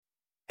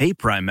Hey,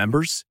 Prime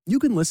members, you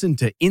can listen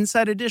to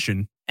Inside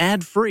Edition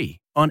ad-free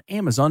on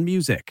Amazon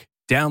Music.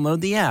 Download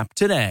the app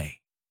today.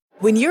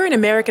 When you're an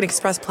American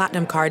Express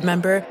Platinum card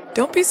member,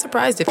 don't be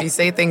surprised if you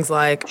say things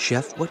like,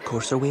 "Chef, what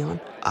course are we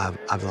on?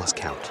 I've lost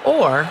count."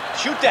 Or,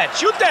 Shoot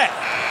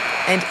that!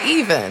 And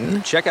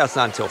even, Checkout's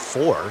not until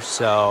 4,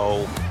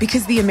 so...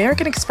 Because the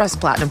American Express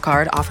Platinum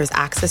Card offers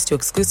access to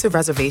exclusive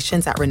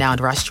reservations at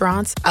renowned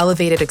restaurants,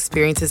 elevated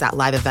experiences at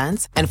live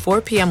events, and 4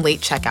 p.m.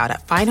 late checkout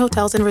at fine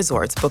hotels and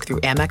resorts booked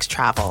through Amex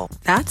Travel.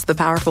 That's the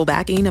powerful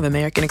backing of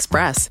American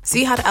Express.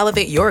 See how to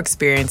elevate your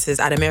experiences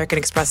at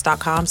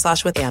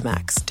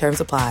americanexpress.com/withAmex. Terms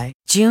apply.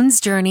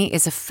 June's Journey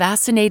is a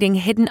fascinating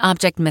hidden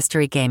object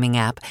mystery gaming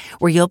app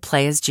where you'll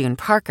play as June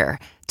Parker,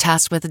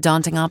 tasked with a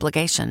daunting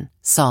obligation: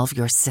 solve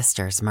your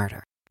sister's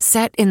murder.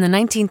 Set in the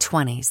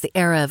 1920s, the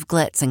era of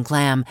glitz and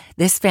glam,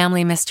 this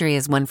family mystery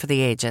is one for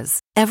the ages.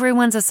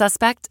 Everyone's a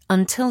suspect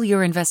until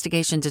your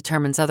investigation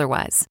determines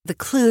otherwise. The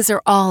clues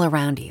are all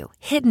around you,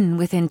 hidden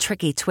within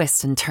tricky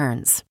twists and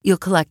turns. You'll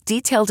collect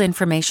detailed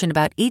information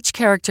about each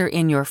character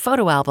in your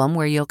photo album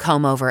where you'll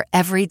comb over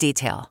every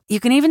detail.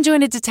 You can even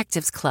join a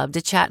detectives club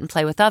to chat and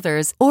play with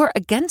others or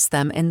against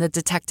them in the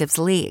Detectives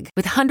League.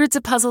 With hundreds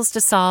of puzzles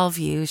to solve,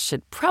 you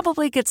should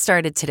probably get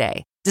started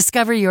today.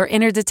 Discover your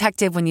inner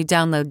detective when you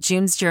download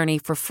June's Journey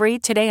for free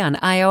today on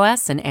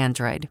iOS and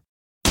Android.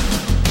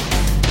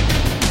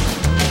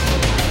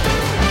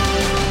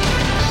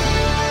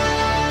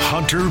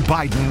 Hunter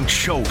Biden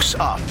chokes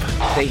up.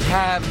 They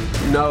have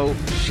no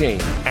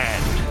shame.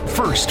 And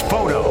first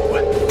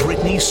photo,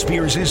 Britney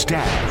Spears'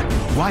 dad.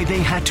 Why they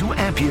had to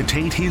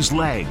amputate his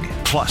leg.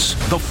 Plus,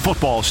 the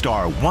football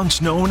star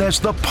once known as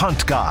the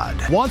punt god.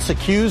 Once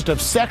accused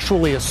of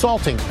sexually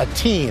assaulting a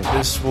teen.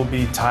 This will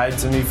be tied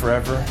to me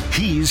forever.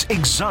 He's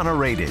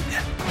exonerated.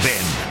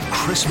 Then,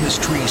 Christmas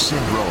tree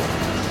syndrome.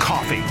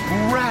 Coughing,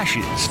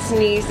 rashes.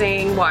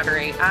 Sneezing,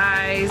 watery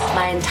eyes.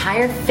 My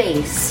entire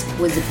face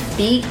was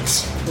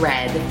beet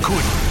red.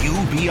 Could you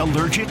be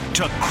allergic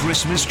to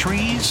Christmas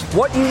trees?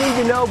 What you need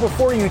to know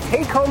before you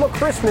take home a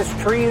Christmas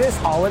tree this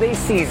holiday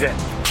season.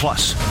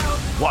 Plus,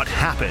 what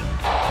happened?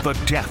 The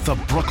death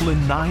of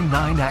Brooklyn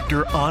Nine-Nine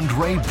actor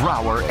Andre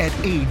Braugher at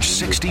age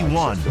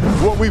 61.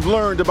 What we've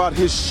learned about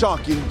his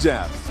shocking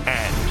death.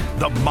 And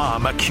the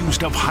mom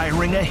accused of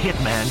hiring a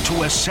hitman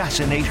to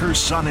assassinate her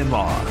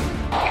son-in-law.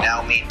 We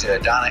now meet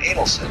Donna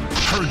Adelson.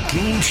 Her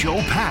game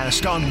show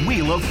past on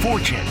Wheel of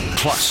Fortune.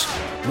 Plus,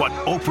 what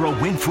Oprah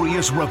Winfrey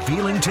is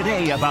revealing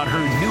today about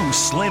her new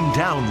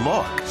slimmed-down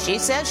look. She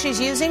says she's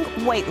using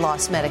weight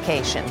loss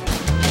medication.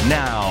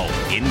 Now,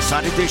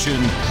 Inside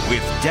Edition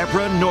with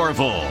Deborah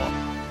Norville.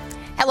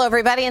 Hello,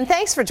 everybody, and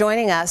thanks for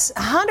joining us.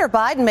 Hunter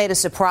Biden made a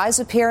surprise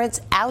appearance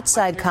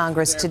outside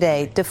Congress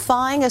today,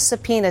 defying a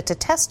subpoena to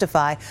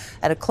testify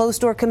at a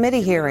closed-door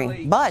committee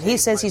hearing. But he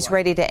says he's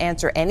ready to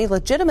answer any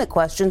legitimate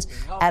questions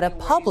at a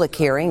public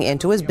hearing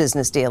into his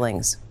business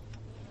dealings.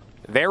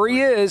 There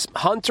he is,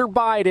 Hunter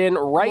Biden,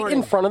 right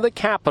in front of the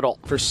Capitol.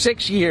 For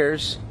 6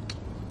 years,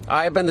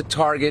 I have been the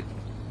target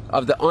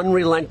of the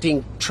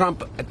unrelenting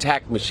Trump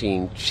attack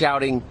machine,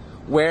 shouting,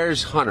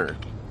 "Where's Hunter?"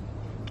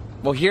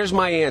 Well, here's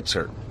my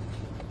answer.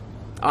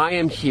 I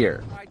am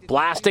here.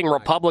 Blasting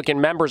Republican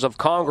members of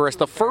Congress,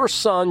 the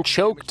first son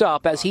choked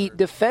up as he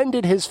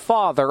defended his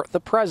father, the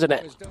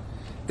president.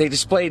 They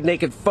displayed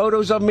naked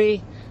photos of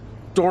me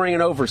during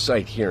an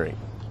oversight hearing.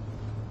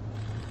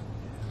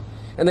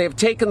 And they have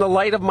taken the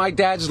light of my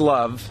dad's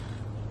love,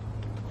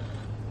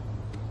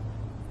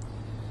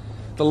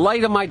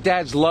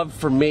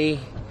 for me,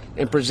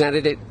 and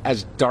presented it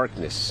as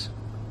darkness.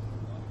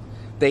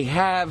 They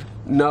have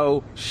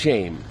no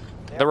shame.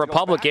 The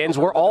Republicans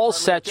were all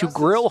set to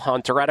grill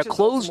Hunter at a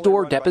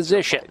closed-door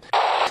deposition.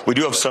 We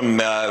do have some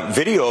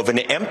video of an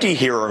empty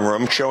hearing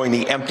room showing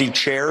the empty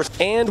chairs.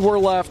 And were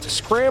left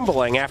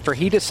scrambling after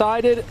he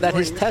decided that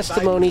his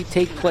testimony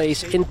take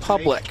place in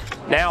public.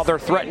 Now they're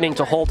threatening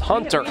to hold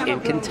Hunter in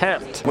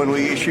contempt. When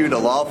we issued a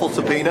lawful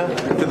subpoena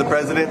to the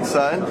president's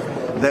son,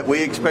 that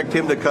we expect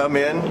him to come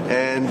in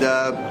and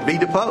be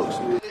deposed.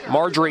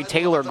 Marjorie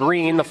Taylor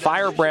Greene, the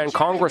firebrand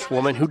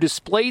congresswoman who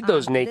displayed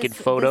those naked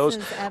photos,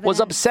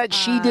 was upset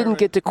she didn't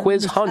get to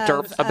quiz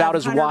Hunter about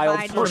his wild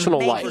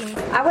personal life.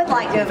 I would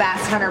like to have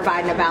asked Hunter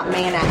Biden about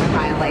Mann Act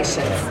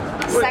violations,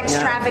 sex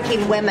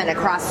trafficking women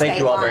across state lines.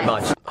 Thank you all very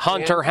much.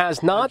 Hunter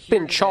has not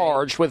been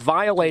charged with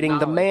violating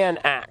the Mann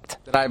Act.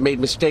 That I've made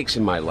mistakes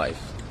in my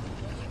life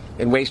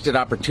and wasted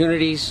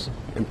opportunities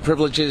and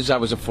privileges I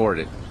was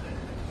afforded.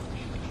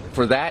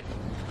 For that,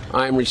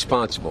 I am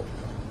responsible.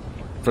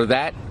 For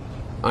that,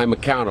 I'm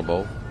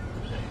accountable.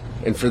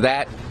 And for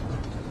that,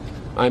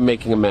 I'm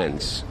making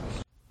amends.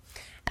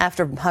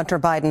 After Hunter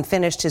Biden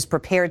finished his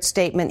prepared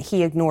statement,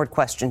 he ignored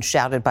questions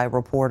shouted by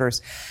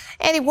reporters.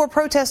 Anti-war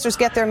protesters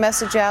get their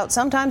message out,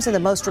 sometimes in the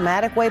most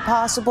dramatic way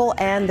possible,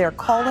 and they're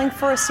calling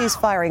for a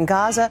ceasefire in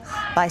Gaza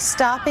by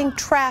stopping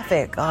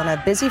traffic on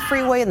a busy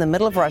freeway in the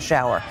middle of rush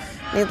hour.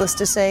 Needless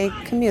to say,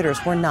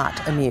 commuters were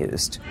not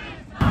amused.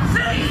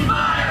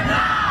 Ceasefire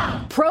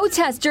now!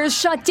 Protesters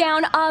shut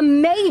down a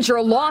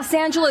major Los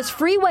Angeles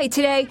freeway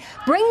today,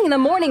 bringing the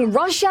morning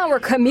rush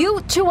hour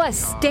commute to a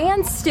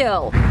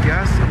standstill.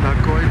 Guess I'm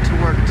not going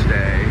to work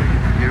today.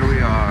 Here we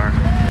are.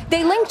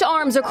 They linked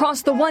arms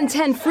across the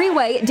 110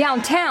 freeway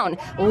downtown,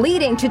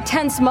 leading to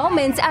tense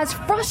moments as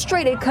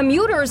frustrated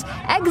commuters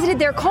exited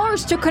their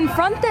cars to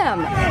confront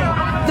them.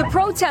 The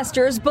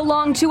protesters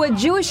belong to a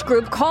Jewish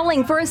group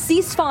calling for a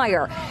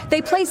ceasefire.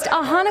 They placed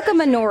a Hanukkah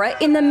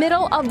menorah in the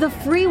middle of the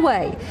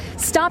freeway.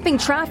 Stopping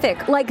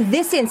traffic, like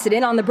this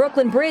incident on the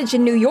Brooklyn Bridge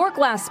in New York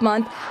last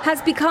month,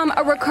 has become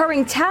a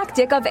recurring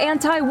tactic of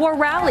anti-war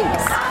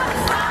rallies.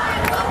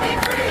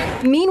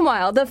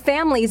 Meanwhile, the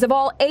families of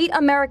all 8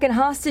 American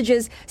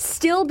hostages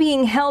still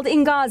being held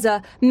in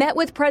Gaza met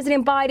with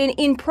President Biden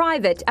in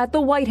private at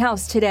the White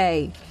House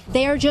today.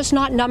 They are just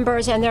not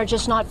numbers and they're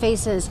just not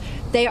faces.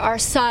 They are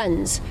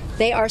sons.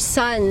 They are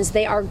sons.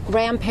 They are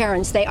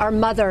grandparents. They are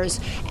mothers.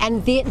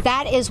 And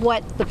that is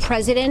what the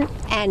president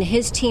and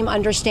his team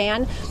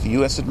understand. The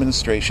U.S.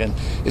 administration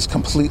is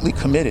completely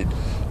committed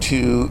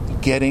to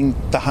getting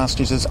the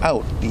hostages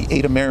out, the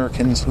 8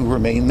 Americans who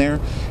remain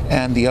there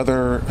and the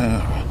other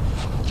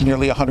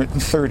nearly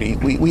 130.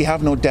 We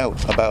have no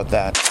doubt about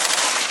that.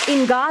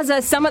 In Gaza,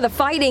 some of the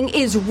fighting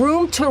is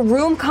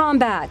room-to-room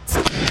combat.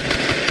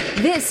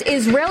 This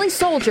Israeli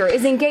soldier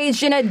is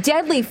engaged in a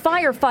deadly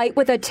firefight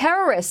with a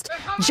terrorist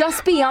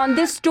just beyond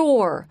this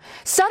door.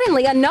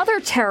 Suddenly, another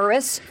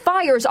terrorist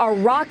fires a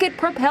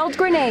rocket-propelled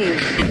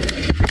grenade.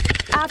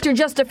 After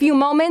just a few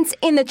moments,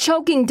 in the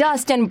choking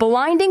dust and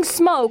blinding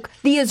smoke,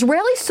 the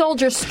Israeli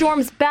soldier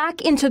storms back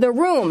into the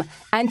room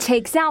and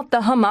takes out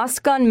the Hamas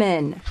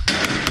gunman.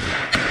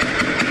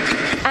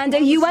 And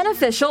a UN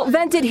official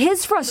vented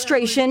his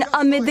frustration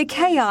amid the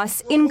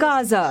chaos in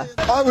Gaza.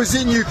 I was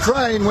in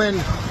Ukraine when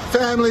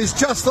families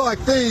just like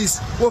these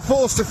were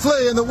forced to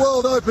flee and the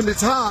world opened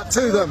its heart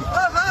to them.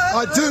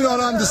 I do not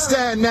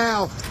understand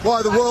now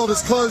why the world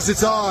has closed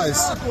its eyes.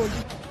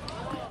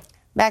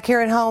 Back here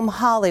at home,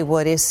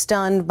 Hollywood is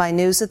stunned by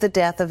news of the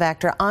death of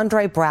actor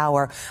Andre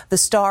Braugher. The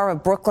star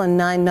of Brooklyn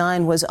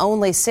Nine-Nine was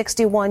only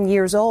 61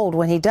 years old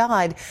when he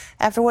died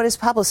after what his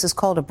publicist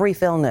called a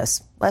brief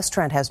illness. Les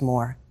Trent has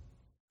more.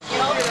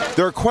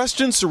 There are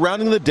questions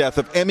surrounding the death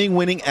of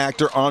Emmy-winning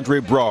actor Andre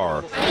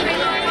Braugher.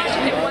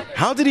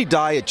 How did he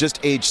die at just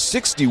age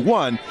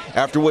 61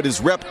 after what his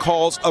rep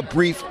calls a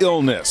brief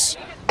illness?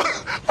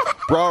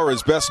 Braugher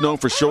is best known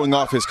for showing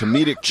off his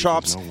comedic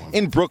chops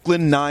in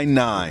Brooklyn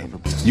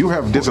Nine-Nine. You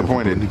have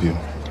disappointed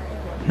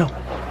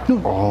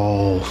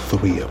all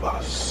 3 of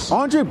us.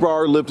 Andre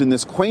Braugher lived in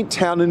this quaint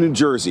town in New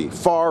Jersey,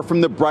 far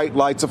from the bright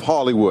lights of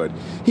Hollywood.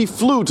 He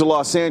flew to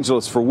Los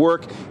Angeles for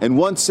work and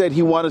once said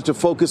he wanted to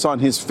focus on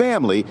his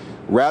family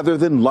rather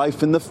than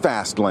life in the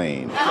fast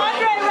lane.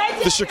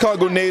 The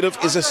Chicago native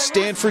is a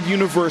Stanford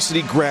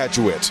University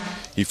graduate.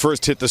 He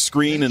first hit the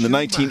screen in the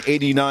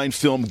 1989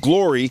 film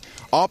Glory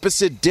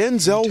opposite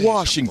Denzel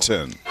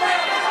Washington.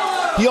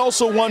 He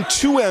also won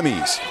 2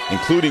 Emmys,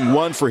 including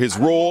one for his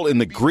role in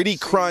the gritty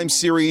crime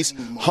series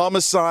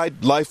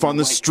Homicide: Life on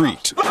the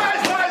Street.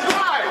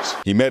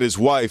 He met his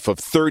wife of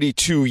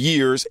 32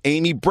 years,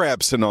 Amy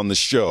Brabson, on the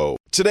show.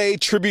 Today,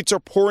 tributes are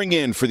pouring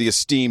in for the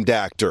esteemed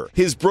actor.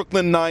 His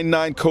Brooklyn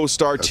Nine-Nine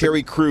co-star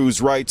Terry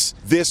Crews writes,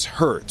 "This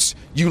hurts.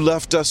 You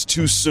left us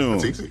too soon."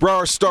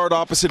 Braugher starred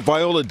opposite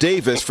Viola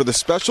Davis for the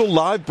special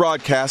live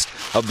broadcast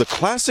of the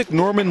classic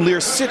Norman Lear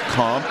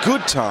sitcom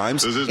Good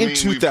Times in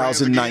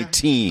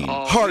 2019.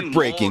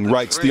 Heartbreaking,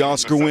 writes the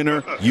Oscar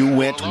winner. You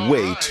went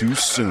way too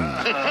soon.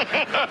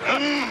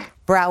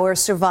 Braugher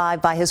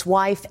survived by his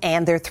wife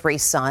and their 3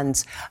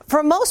 sons.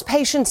 For most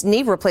patients,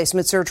 knee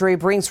replacement surgery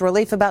brings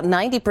relief about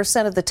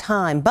 90% of the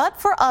time.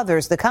 But for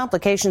others, the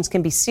complications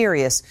can be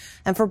serious.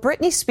 And for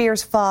Britney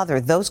Spears'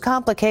 father, those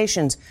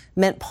complications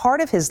meant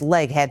part of his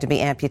leg had to be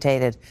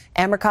amputated.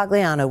 Amber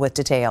Cagliano with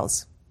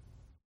details.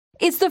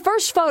 It's the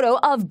first photo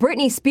of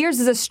Britney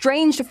Spears'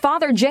 estranged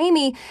father,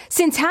 Jamie,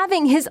 since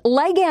having his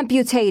leg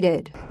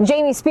amputated.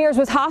 Jamie Spears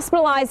was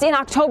hospitalized in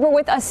October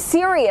with a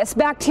serious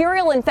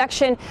bacterial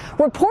infection,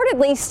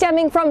 reportedly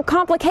stemming from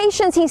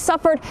complications he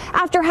suffered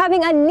after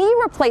having a knee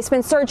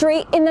replacement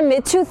surgery in the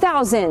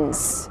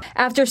mid-2000s.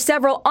 After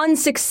several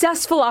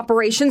unsuccessful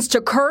operations to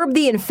curb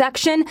the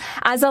infection,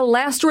 as a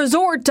last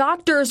resort,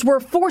 doctors were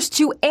forced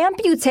to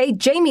amputate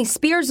Jamie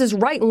Spears'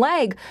 right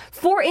leg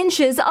 4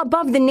 inches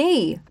above the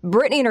knee.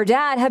 Britney and her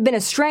dad have been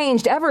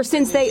estranged ever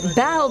since they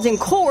battled in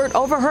court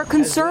over her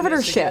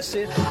conservatorship.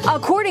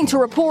 According to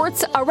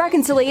reports, a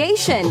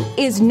reconciliation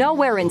is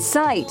nowhere in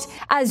sight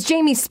as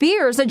Jamie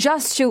Spears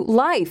adjusts to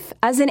life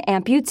as an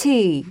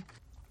amputee.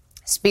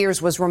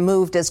 Spears was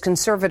removed as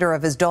conservator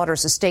of his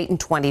daughter's estate in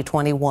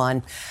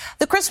 2021.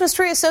 The Christmas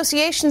Tree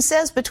Association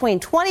says between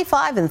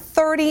 25 and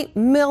 30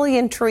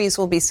 million trees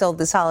will be sold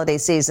this holiday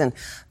season.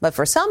 But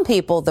for some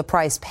people, the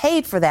price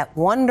paid for that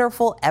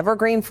wonderful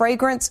evergreen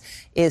fragrance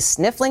is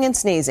sniffling and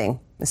sneezing.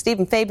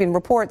 Stephen Fabian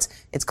reports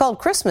it's called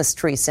Christmas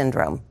tree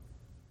syndrome.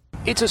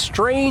 It's a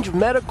strange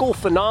medical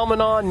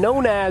phenomenon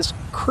known as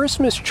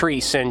Christmas tree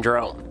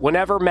syndrome.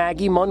 Whenever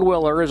Maggie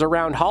Mundwiller is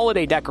around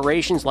holiday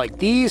decorations like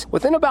these,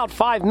 within about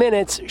 5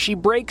 minutes, she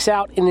breaks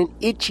out in an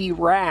itchy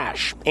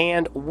rash,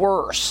 and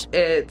worse.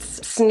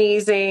 It's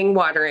sneezing,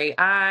 watery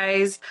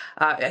eyes.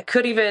 It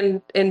could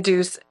even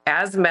induce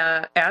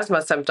asthma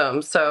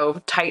symptoms,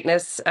 so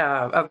tightness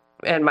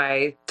in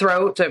my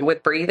throat and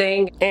with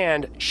breathing.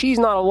 And she's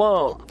not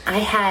alone. I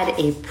had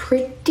a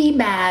pretty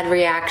bad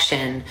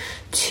reaction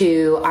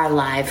to our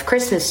live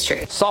Christmas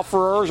tree.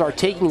 Sufferers are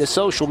taking to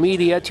social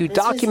media to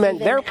document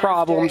their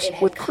problems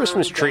with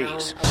Christmas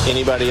trees.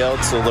 Anybody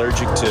else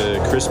allergic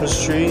to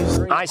Christmas trees?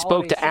 I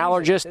spoke to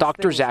allergist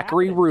Dr.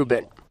 Zachary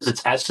Rubin.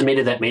 It's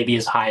estimated that maybe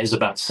as high as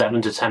about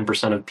 7 to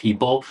 10% of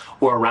people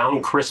who are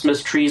around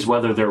Christmas trees,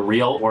 whether they're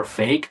real or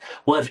fake,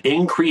 will have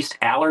increased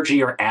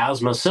allergy or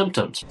asthma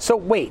symptoms. So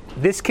wait,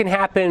 this can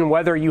happen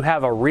whether you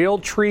have a real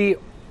tree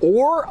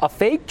or a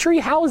fake tree?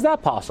 How is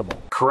that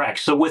possible? Correct.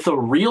 So with a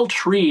real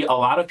tree, a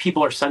lot of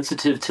people are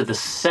sensitive to the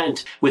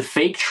scent. With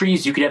fake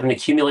trees, you could have an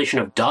accumulation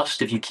of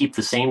dust if you keep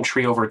the same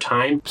tree over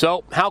time.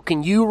 So how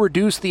can you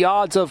reduce the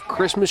odds of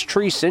Christmas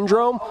tree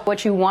syndrome?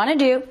 What you want to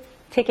do,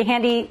 take a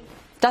handy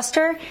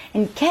duster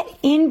and get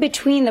in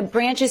between the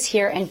branches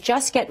here and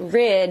just get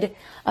rid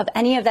of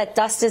any of that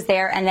dust is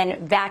there and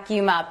then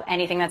vacuum up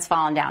anything that's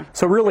fallen down.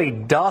 So really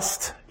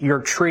dust your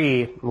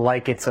tree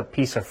like it's a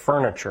piece of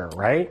furniture,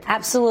 right?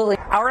 Absolutely.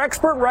 Our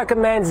expert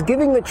recommends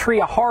giving the tree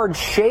a hard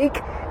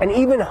shake and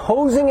even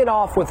hosing it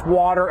off with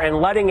water and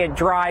letting it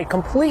dry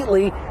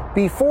completely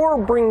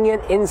before bringing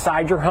it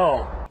inside your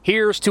home.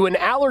 Here's to an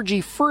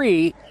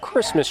allergy-free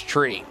Christmas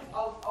tree.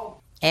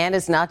 And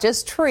it's not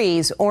just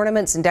trees.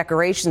 Ornaments and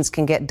decorations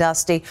can get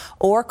dusty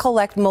or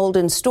collect mold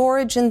in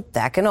storage, and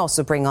that can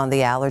also bring on the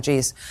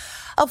allergies.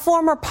 A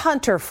former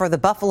punter for the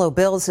Buffalo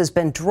Bills has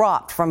been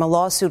dropped from a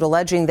lawsuit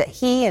alleging that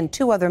he and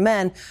 2 other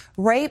men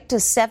raped a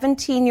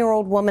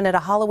 17-year-old woman at a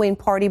Halloween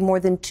party more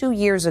than 2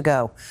 years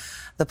ago.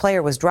 The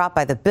player was dropped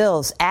by the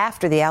Bills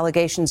after the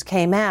allegations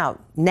came out.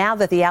 Now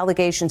that the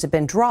allegations have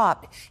been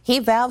dropped, he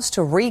vows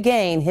to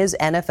regain his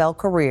NFL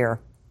career.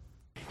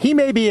 He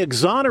may be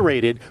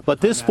exonerated, but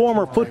this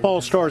former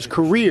football star's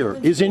career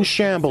is in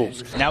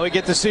shambles. Now we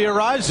get to see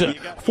Araiza.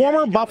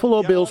 Former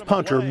Buffalo Bills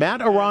punter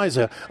Matt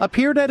Araiza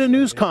appeared at a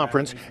news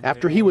conference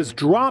after he was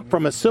dropped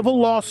from a civil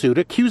lawsuit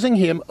accusing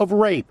him of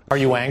rape. Are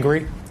you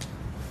angry?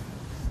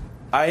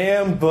 I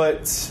am,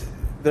 but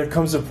there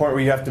comes a point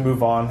where you have to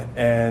move on,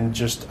 and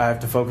I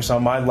have to focus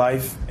on my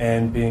life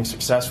and being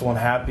successful and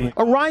happy.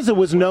 Araiza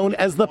was known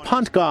as the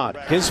punt god.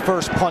 His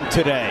first punt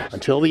today.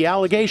 Until the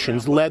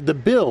allegations led the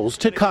Bills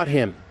to cut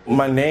him.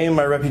 My name,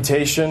 my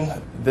reputation,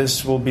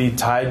 this will be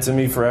tied to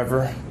me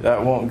forever.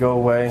 That won't go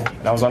away.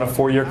 I was on a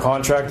 4-year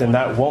contract, and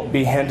that won't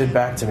be handed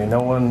back to me. No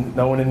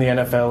one in the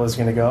NFL is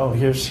going to go, oh,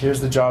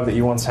 here's the job that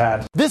you once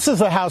had. This is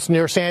a house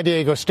near San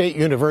Diego State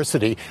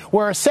University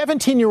where a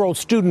 17-year-old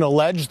student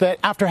alleged that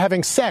after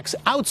having sex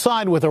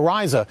outside with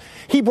Araiza,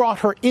 he brought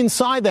her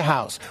inside the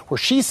house, where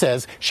she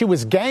says she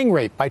was gang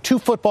raped by 2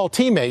 football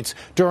teammates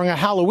during a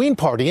Halloween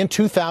party in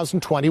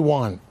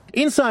 2021.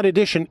 Inside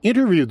Edition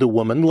interviewed the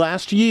woman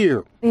last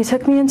year. He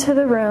took me into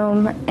the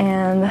room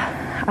and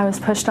I was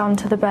pushed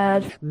onto the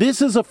bed.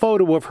 This is a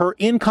photo of her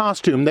in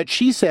costume that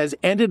she says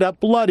ended up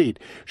bloodied.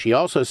 She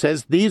also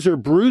says these are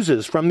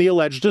bruises from the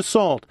alleged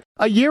assault.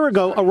 A year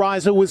ago,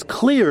 Araiza was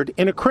cleared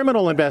in a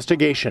criminal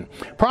investigation.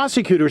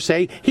 Prosecutors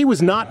say he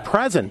was not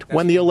present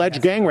when the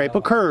alleged gang rape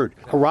occurred.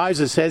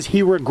 Araiza says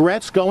he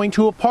regrets going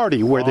to a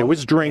party where there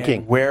was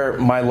drinking. Where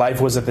my life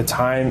was at the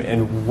time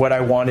and what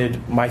I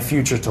wanted my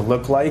future to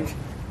look like,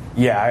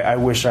 yeah, I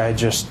wish I had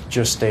just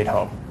stayed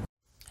home.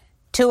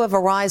 2 of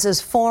Araiza's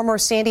former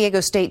San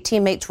Diego State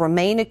teammates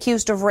remain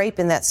accused of rape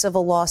in that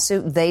civil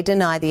lawsuit. They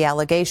deny the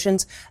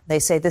allegations. They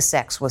say the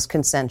sex was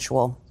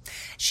consensual.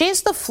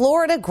 She's the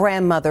Florida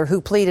grandmother who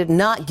pleaded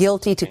not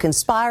guilty to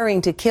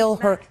conspiring to kill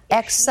her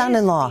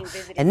ex-son-in-law.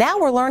 And now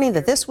we're learning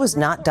that this was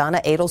not Donna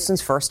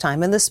Adelson's first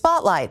time in the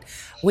spotlight.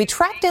 We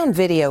tracked down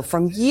video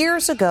from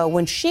years ago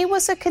when she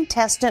was a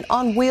contestant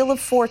on Wheel of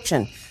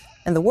Fortune.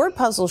 And the word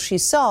puzzle she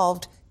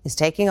solved is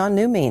taking on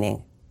new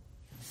meaning.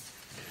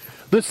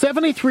 The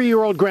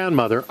 73-year-old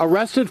grandmother,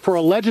 arrested for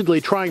allegedly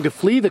trying to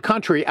flee the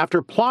country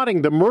after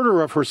plotting the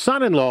murder of her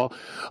son-in-law,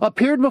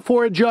 appeared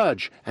before a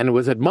judge and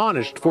was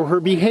admonished for her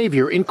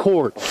behavior in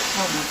court.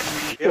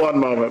 One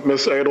moment,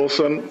 Miss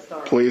Adelson,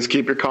 please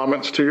keep your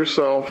comments to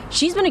yourself.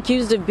 She's been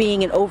accused of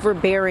being an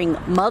overbearing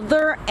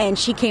mother, and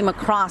she came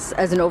across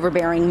as an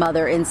overbearing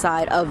mother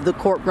inside of the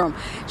courtroom.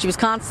 She was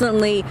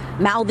constantly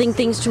mouthing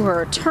things to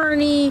her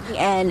attorney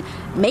and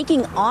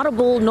making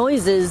audible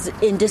noises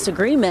in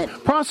disagreement.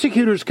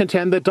 Prosecutors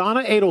contend that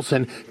Donna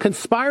Adelson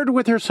conspired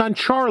with her son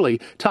Charlie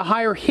to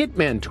hire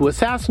hitmen to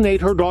assassinate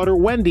her daughter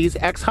Wendy's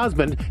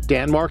ex-husband,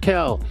 Dan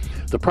Markel.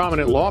 The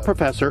prominent law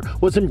professor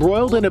was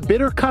embroiled in a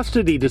bitter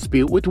custody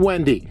dispute with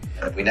Wendy.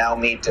 We now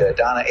meet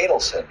Donna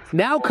Adelson.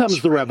 Now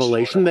comes the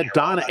revelation that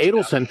Donna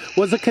Adelson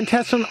was a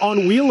contestant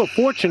on Wheel of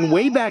Fortune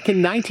way back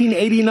in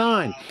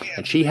 1989,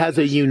 and she has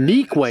a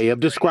unique way of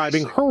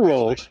describing her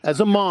role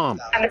as a mom.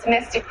 I'm a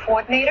domestic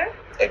coordinator.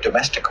 A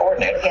domestic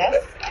coordinator?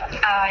 Yes.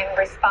 I'm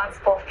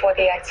responsible for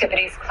the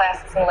activities,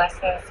 classes, and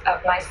lessons of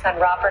my son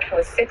Robert, who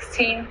is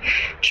 16,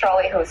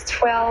 Charlie, who is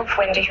 12,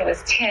 Wendy, who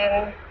is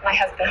 10, my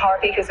husband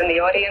Harvey, who's in the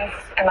audience,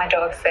 and my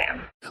dog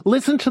Sam.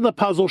 Listen to the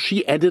puzzle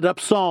she ended up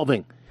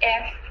solving.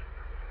 F.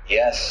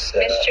 Yes.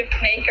 Mischief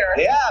maker.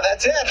 Yeah,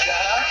 that's it,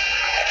 Donna.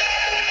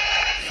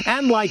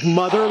 And like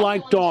mother,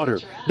 like daughter,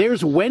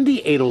 there's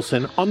Wendy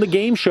Adelson on the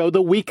game show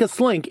The Weakest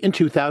Link in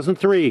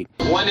 2003.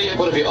 Wendy,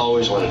 what have you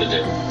always wanted to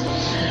do?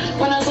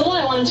 When I was little,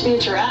 I wanted to be a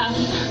giraffe.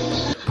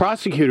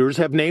 Prosecutors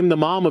have named the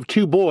mom of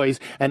 2 boys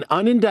an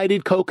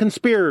unindicted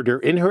co-conspirator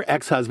in her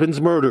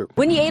ex-husband's murder.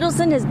 Wendy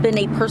Adelson has been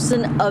a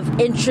person of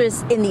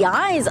interest in the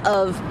eyes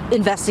of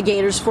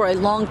investigators for a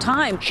long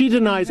time. She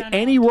denies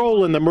any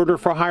role in the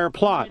murder-for-hire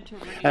plot.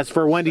 As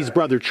for Wendy's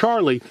brother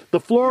Charlie, the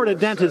Florida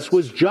dentist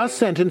was just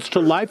sentenced to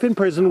life in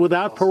prison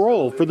without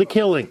parole for the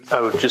killing.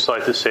 I would just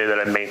like to say that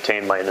I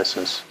maintain my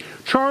innocence.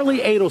 Charlie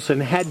Adelson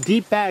had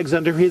deep bags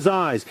under his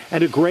eyes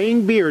and a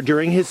graying beard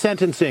during his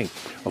sentencing,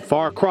 a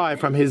far cry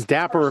from his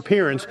dapper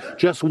appearance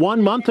just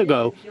 1 month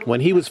ago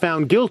when he was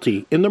found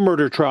guilty in the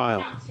murder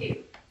trial.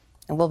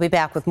 And we'll be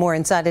back with more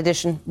Inside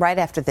Edition right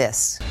after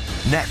this.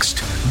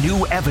 Next,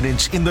 new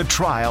evidence in the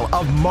trial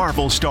of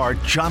Marvel star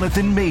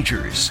Jonathan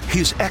Majors,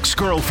 his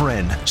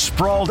ex-girlfriend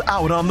sprawled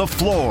out on the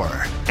floor,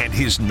 and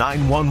his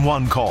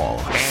 911 call.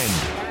 And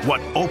what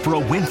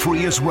Oprah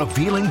Winfrey is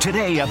revealing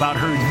today about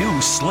her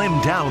new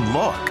slimmed down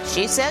look.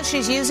 She says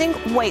she's using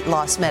weight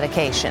loss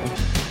medication.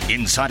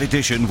 Inside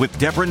Edition with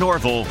Deborah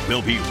Norville.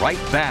 We'll be right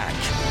back.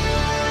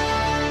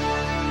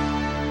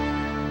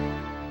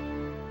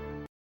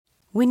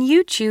 When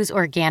you choose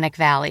Organic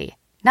Valley,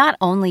 not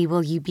only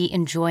will you be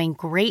enjoying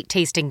great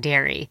tasting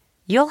dairy,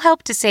 you'll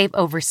help to save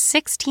over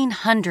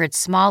 1,600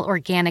 small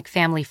organic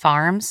family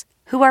farms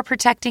who are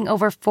protecting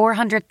over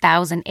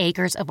 400,000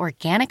 acres of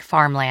organic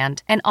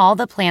farmland and all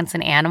the plants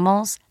and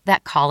animals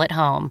that call it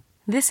home.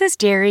 This is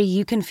dairy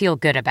you can feel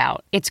good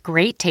about. It's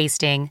great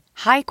tasting,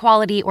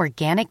 high-quality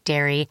organic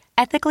dairy,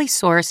 ethically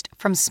sourced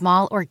from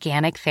small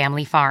organic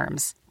family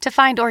farms. To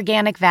find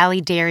Organic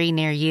Valley Dairy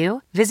near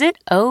you, visit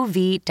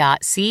ov.coop.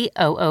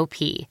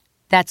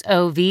 That's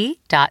ov.coop.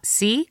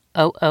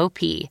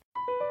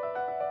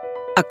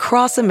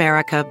 Across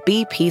America,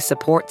 BP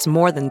supports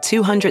more than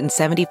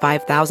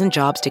 275,000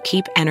 jobs to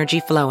keep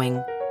energy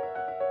flowing.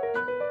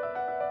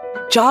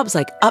 Jobs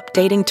like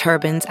updating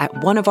turbines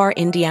at one of our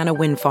Indiana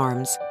wind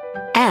farms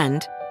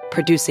and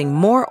producing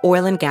more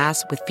oil and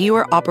gas with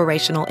fewer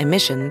operational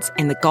emissions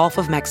in the Gulf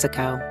of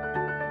Mexico.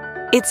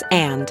 It's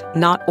and,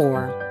 not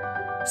or.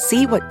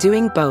 See what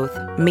doing both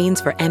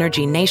means for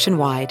energy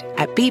nationwide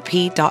at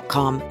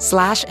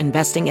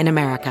bp.com/investing in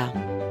America.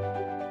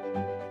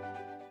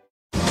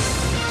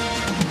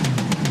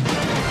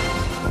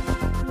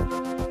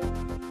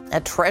 A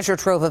treasure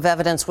trove of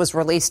evidence was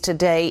released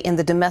today in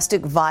the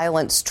domestic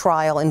violence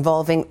trial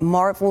involving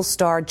Marvel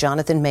star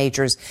Jonathan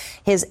Majors.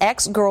 His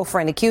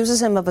ex-girlfriend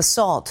accuses him of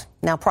assault.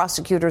 Now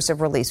prosecutors have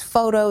released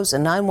photos, a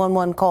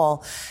 911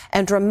 call,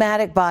 and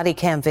dramatic body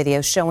cam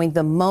video showing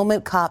the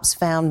moment cops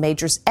found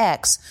Majors'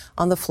 ex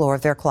on the floor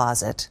of their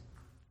closet.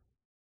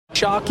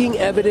 Shocking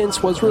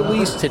evidence was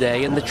released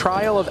today in the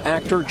trial of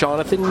actor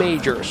Jonathan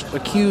Majors,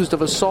 accused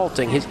of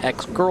assaulting his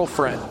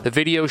ex-girlfriend. The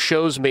video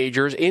shows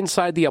Majors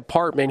inside the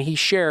apartment he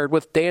shared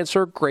with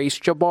dancer Grace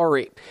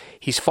Jabari.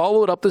 He's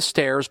followed up the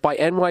stairs by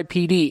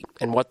NYPD,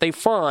 and what they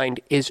find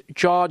is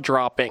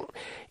jaw-dropping.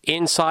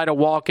 Inside a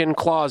walk-in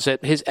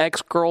closet, his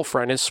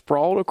ex-girlfriend is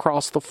sprawled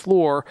across the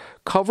floor,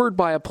 covered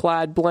by a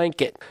plaid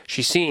blanket.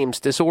 She seems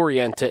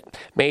disoriented.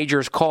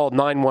 Majors called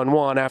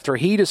 911 after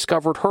he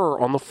discovered her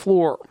on the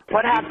floor.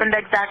 What happened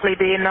exactly?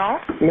 Do you know?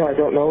 No, I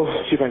don't know.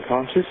 She's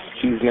unconscious.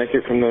 She's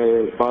naked from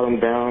the bottom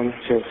down.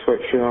 She has a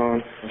sweatshirt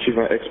on. She's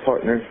my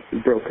ex-partner. We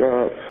broke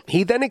up.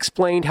 He then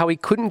explained how he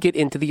couldn't get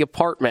into the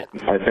apartment.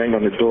 I banged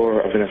on the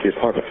door. I've been at the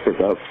apartment for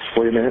about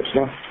 40 minutes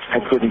now. I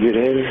couldn't get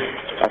in.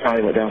 I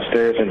finally went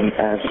downstairs and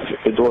asked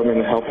the doorman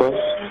to help us.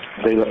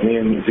 They let me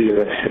in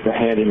via the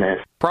handyman.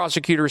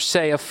 Prosecutors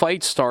say a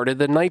fight started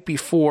the night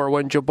before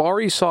when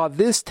Jabari saw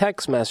this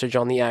text message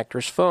on the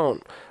actor's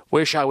phone.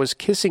 "Wish I was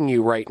kissing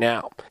you right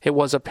now." It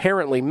was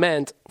apparently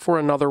meant for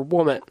another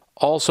woman.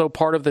 Also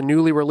part of the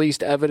newly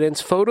released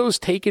evidence, photos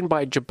taken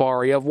by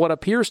Jabari of what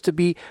appears to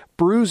be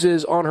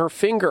bruises on her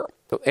finger.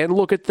 And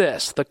look at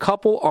this, the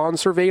couple on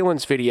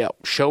surveillance video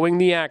showing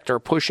the actor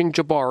pushing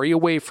Jabari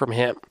away from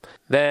him.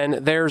 Then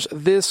there's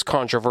this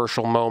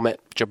controversial moment.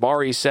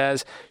 Jabari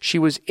says she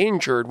was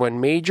injured when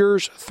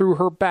Majors threw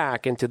her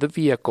back into the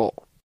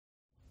vehicle.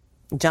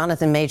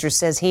 Jonathan Majors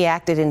says he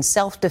acted in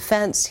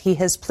self-defense. He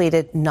has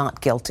pleaded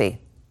not guilty.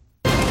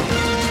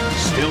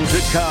 Still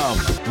to come,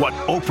 what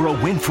Oprah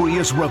Winfrey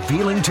is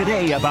revealing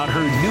today about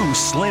her new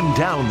slimmed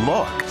down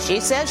look. She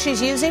says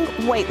she's using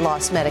weight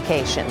loss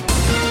medication.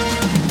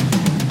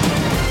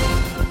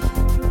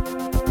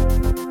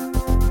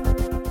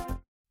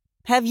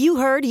 Have you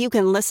heard you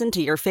can listen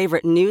to your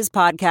favorite news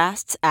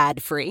podcasts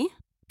ad-free?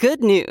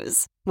 Good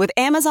news. With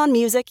Amazon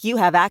Music, you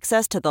have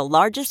access to the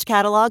largest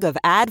catalog of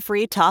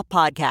ad-free top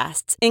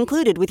podcasts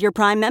included with your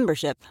Prime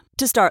membership.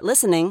 To start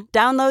listening,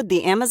 download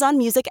the Amazon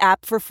Music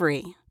app for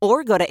free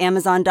or go to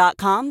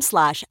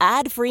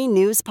amazon.com/ad-free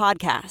news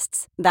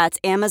podcasts. That's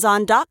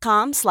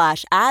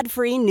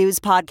amazon.com/ad-free news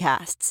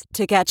podcasts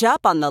to catch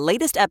up on the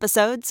latest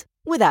episodes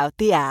without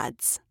the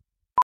ads.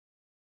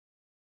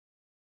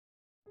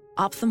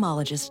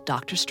 Ophthalmologist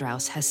Dr.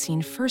 Strauss has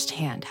seen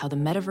firsthand how the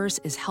metaverse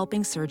is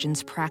helping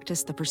surgeons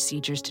practice the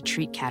procedures to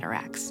treat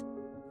cataracts.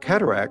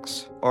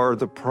 Cataracts are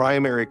the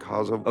primary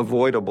cause of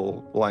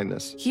avoidable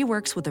blindness. He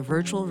works with a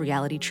virtual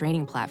reality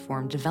training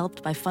platform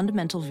developed by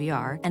Fundamental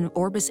VR and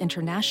Orbis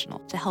International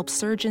to help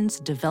surgeons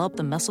develop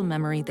the muscle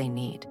memory they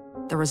need.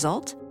 The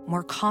result?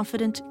 More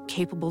confident,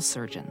 capable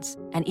surgeons.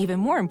 And even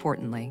more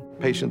importantly,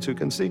 patients who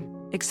can see.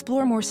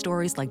 Explore more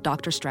stories like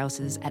Dr.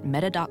 Strauss's at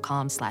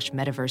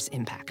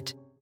meta.com/metaverseimpact.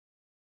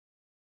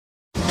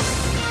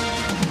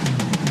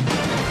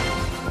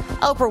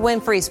 Oprah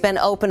Winfrey's been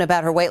open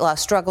about her weight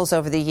loss struggles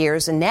over the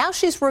years, and now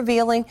she's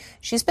revealing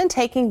she's been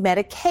taking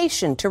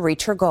medication to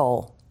reach her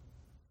goal.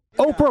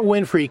 Oprah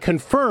Winfrey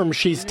confirms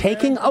she's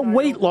taking a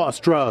weight loss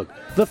drug.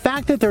 The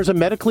fact that there's a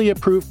medically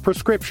approved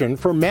prescription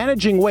for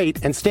managing weight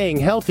and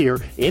staying healthier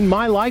in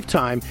my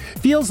lifetime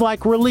feels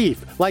like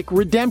relief, like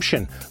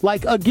redemption,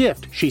 like a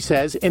gift, she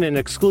says in an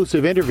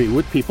exclusive interview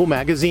with People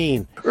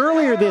magazine.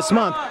 Earlier this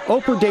month,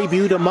 Oprah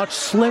debuted a much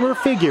slimmer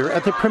figure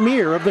at the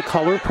premiere of The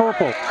Color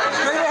Purple.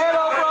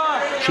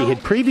 She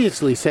had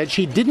previously said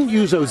she didn't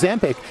use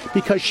Ozempic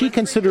because she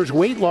considers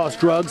weight loss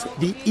drugs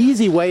the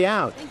easy way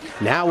out.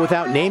 Now,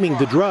 without naming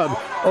the drug,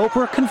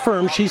 Oprah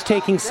confirms she's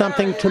taking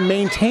something to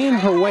maintain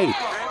her weight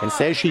and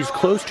says she's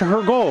close to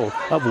her goal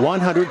of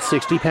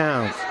 160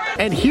 pounds.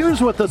 And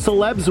here's what the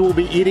celebs will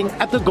be eating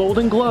at the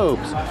Golden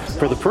Globes.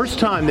 For the first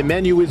time, the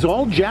menu is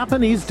all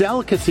Japanese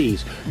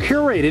delicacies,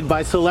 curated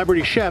by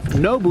celebrity chef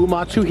Nobu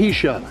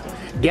Matsuhisa.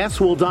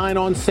 Guests will dine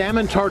on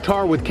salmon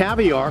tartare with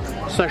caviar,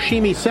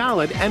 sashimi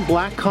salad, and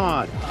black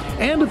cod.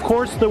 And of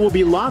course, there will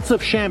be lots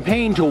of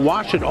champagne to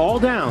wash it all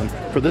down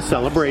for the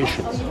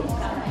celebration.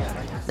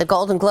 The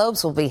Golden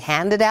Globes will be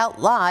handed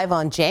out live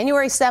on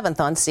January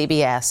 7th on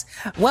CBS.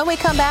 When we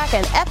come back,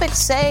 an epic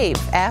save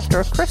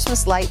after a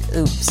Christmas light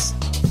oops.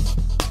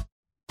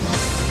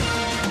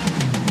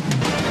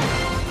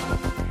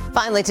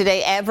 Finally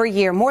today, every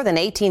year, more than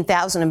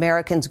 18,000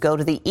 Americans go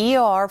to the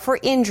ER for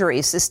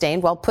injuries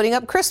sustained while putting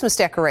up Christmas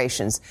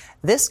decorations.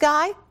 This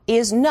guy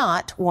is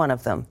not one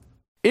of them.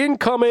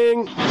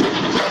 Incoming!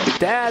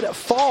 Dad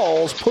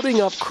falls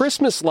putting up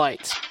Christmas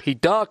lights. He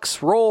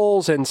ducks,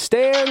 rolls, and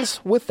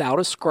stands without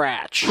a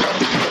scratch.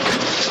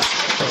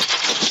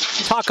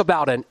 Talk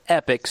about an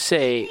epic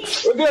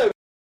save. We're good.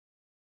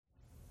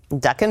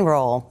 Duck and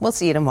roll. We'll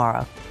see you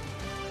tomorrow.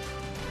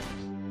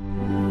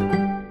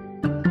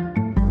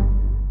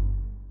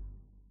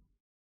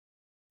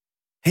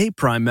 Hey,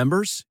 Prime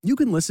members, you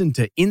can listen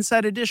to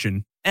Inside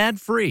Edition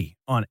ad-free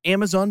on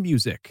Amazon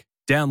Music.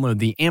 Download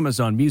the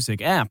Amazon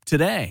Music app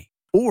today.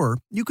 Or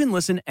you can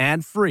listen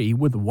ad-free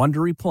with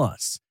Wondery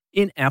Plus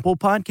in Apple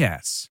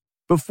Podcasts.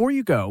 Before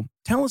you go,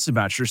 tell us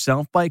about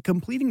yourself by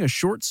completing a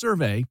short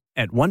survey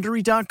at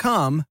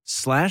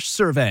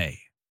Wondery.com/survey.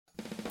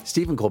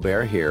 Stephen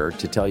Colbert here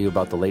to tell you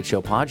about The Late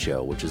Show Pod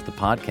Show, which is the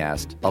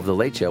podcast of The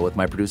Late Show with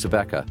my producer,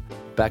 Becca.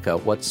 Becca,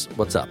 what's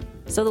up?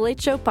 So The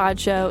Late Show Pod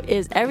Show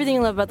is everything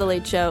you love about The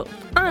Late Show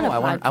on a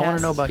podcast. I want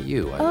to know about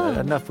you.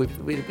 Enough.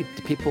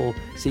 People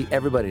see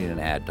everybody in an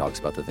ad talks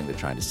about the thing they're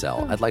trying to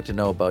sell. I'd like to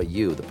know about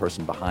you, the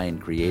person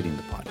behind creating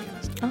the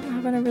podcast. I'm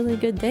having a really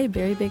good day.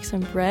 Barry baked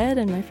some bread,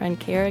 and my friend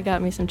Kara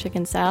got me some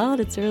chicken salad.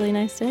 It's a really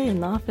nice day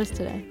in the office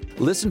today.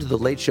 Listen to The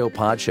Late Show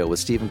Pod Show with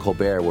Stephen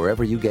Colbert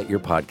wherever you get your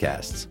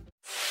podcasts.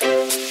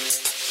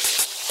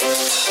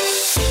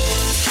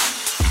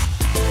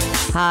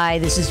 Hi,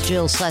 this is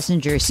Jill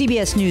Schlesinger,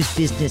 CBS News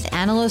business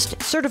analyst,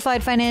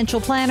 certified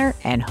financial planner,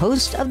 and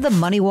host of the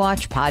Money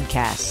Watch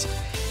podcast.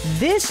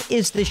 This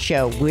is the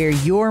show where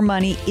your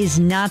money is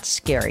not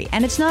scary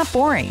and it's not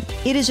boring.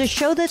 It is a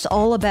show that's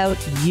all about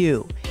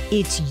you.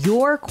 It's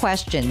your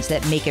questions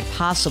that make it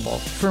possible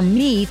for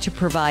me to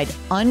provide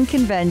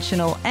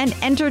unconventional and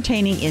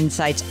entertaining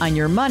insights on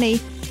your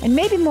money and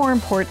maybe more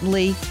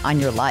importantly, on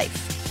your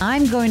life.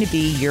 I'm going to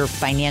be your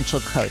financial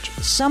coach,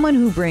 someone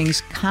who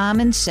brings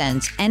common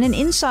sense and an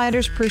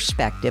insider's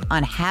perspective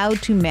on how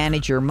to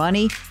manage your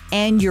money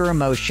and your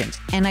emotions.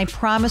 And I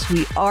promise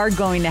we are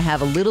going to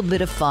have a little bit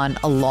of fun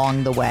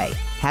along the way.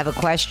 Have a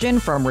question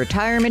from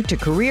retirement to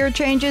career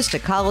changes to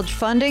college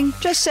funding?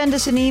 Just send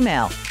us an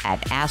email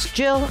at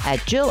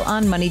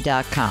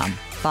askjill@jillonmoney.com.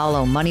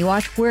 Follow Money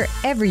Watch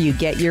wherever you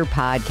get your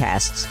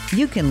podcasts.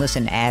 You can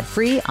listen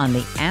ad-free on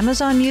the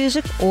Amazon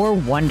Music or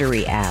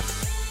Wondery app.